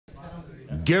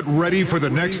Get ready for the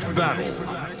next battle.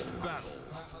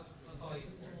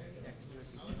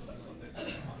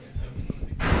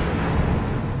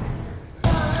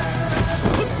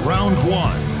 Round 1.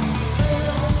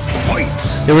 Fight.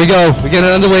 Here we go. We get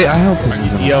it underway. I hope this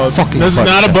is a fucking. This is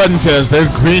not a button test. They're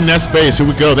green that space. Here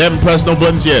we go. They haven't pressed no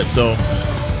buttons yet, so.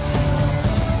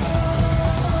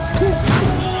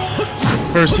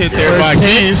 First hit there by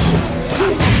Geese.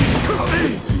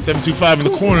 725 in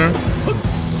the corner.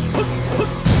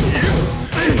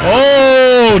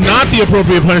 Oh, not the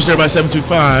appropriate punish there by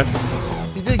 725.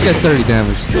 He did get 30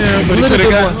 damage. Yeah, but he could have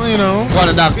got, you know. Want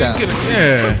a knockdown.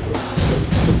 Yeah.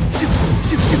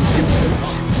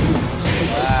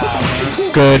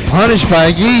 Good punish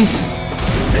by Geese.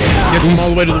 Gets him all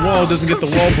the way to the wall. Doesn't get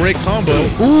the wall break combo.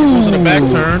 Ooh, goes in a back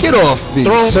turn. Get off me,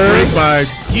 Throw sir. break by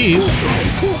Geese.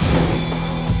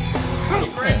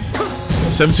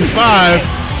 725.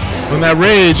 On that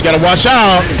rage, gotta watch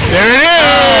out. There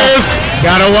it is.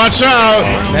 Gotta watch out.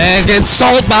 Man gets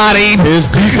salt bodied.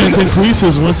 His defense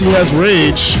increases once he has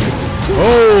rage.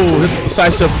 Oh, that's the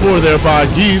side step 4 there by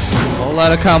Geese. Whole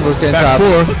lot of combos getting Back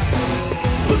dropped.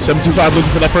 4. 725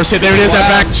 looking for that first hit. There it is.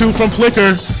 That back 2 from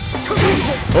Flicker.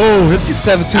 Oh, hits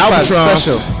 725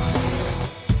 special.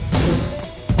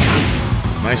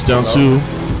 Nice down 2.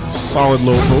 Solid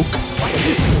low poke.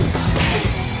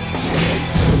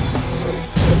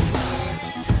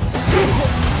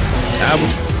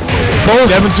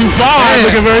 Both 725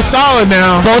 looking very solid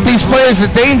now. Both these players are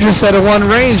dangerous at a one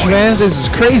range, man. This is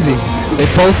crazy. They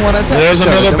both want to attack. There's each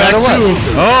another other, back 2. no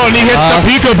Oh, and he hits the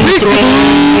peekaboo throw.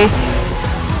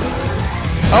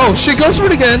 Oh, shit goes for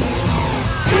it again.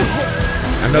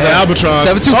 Another albatross.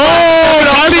 725. Oh,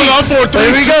 no,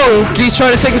 there we go. Geese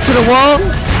trying to take it to the wall.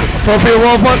 Appropriate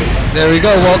wall punch. There we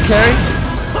go. Wall carry.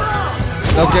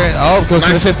 No carry. Oh, goes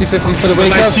for the 50-50 for the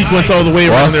wake up. Nice sequence all the way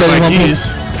around there by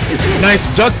Geese. Nice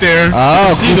duck there.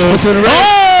 Oh, Geese puts it in the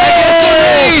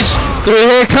range.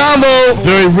 3-hit combo.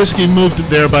 Very risky move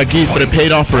there by Geese, but it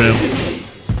paid off for him.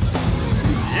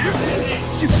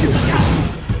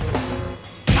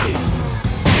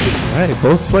 All right,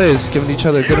 both players giving each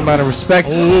other a good amount of respect.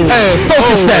 Ooh. Hey,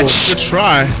 focus that shit. Good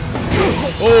try.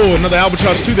 Oh, another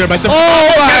albatross 2 there by 7.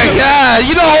 Oh my God!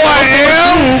 You know who I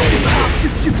am.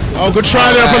 Oh, good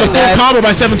try there for the full combo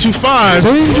by 725.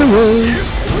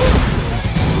 Dangerous.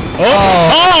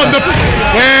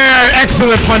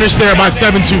 Excellent punish there by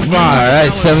 725. All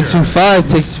right, 725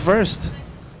 takes the first.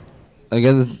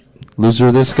 Again, the loser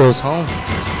of this goes home.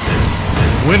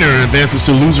 Winner advances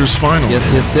to losers final.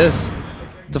 Yes, yes, yes.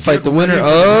 To fight the winner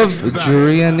of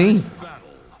Juliani.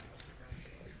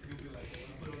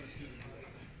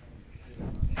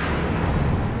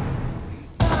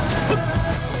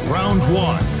 Round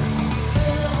 1.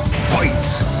 Fight.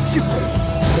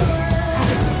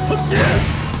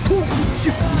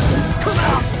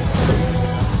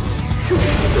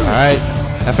 All right.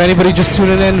 If anybody just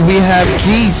tuning in, we have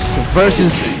Geese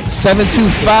versus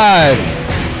 725.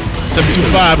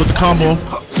 725 with the combo.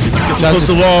 Gets close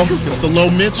to the wall. Gets the low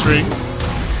mid string.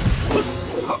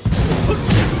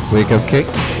 Wake up kick.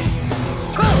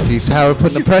 Geese Howard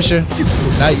putting the pressure.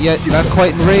 Not yet. Not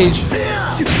quite in rage.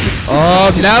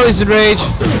 Oh, now he's in rage.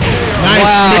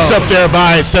 Nice mix up there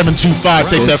by 725.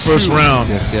 Takes that first round.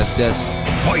 Yes, yes, yes.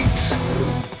 Fight.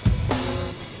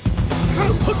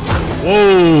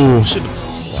 Whoa. Shit.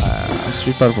 Wow.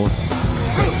 Street Fighter 4.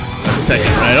 That's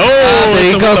Tekken, right? Oh,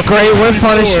 there you go. Great whip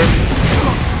punish.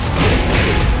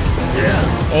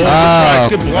 Oh,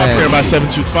 good block there by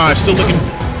 725. Still looking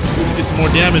to get some more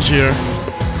damage here.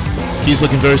 He's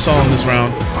looking very solid in this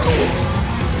round.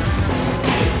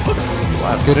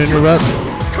 Wow, good interrupt.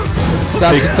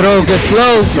 Stops the throw, gets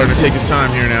low. Starting to take his time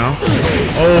here now.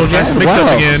 Oh, nice mix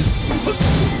up again.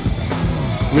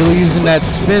 Really using that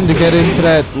spin to get into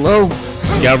that low.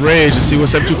 He's got rage. Let's see what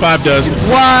 725 does.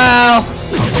 Wow.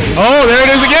 Oh, there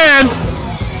it is again.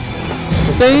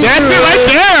 That's it right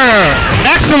there.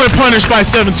 Excellent punish by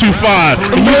 725.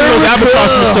 Using those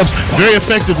albatross mix-ups very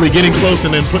effectively, getting close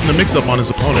and then putting the mix-up on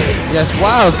his opponent. Yes,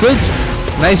 wow, good.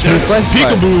 Nice reflex.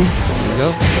 Peekaboo. There we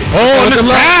go. Oh, and it's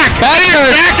back. Back in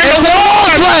the wall.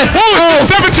 Oh,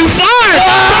 725.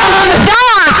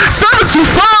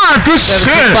 725. Good shit.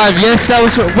 725. Yes, that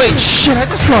was. Wait, shit, I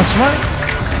just lost mine.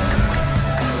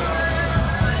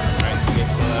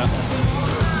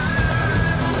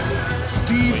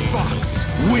 Steve Fox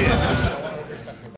wins.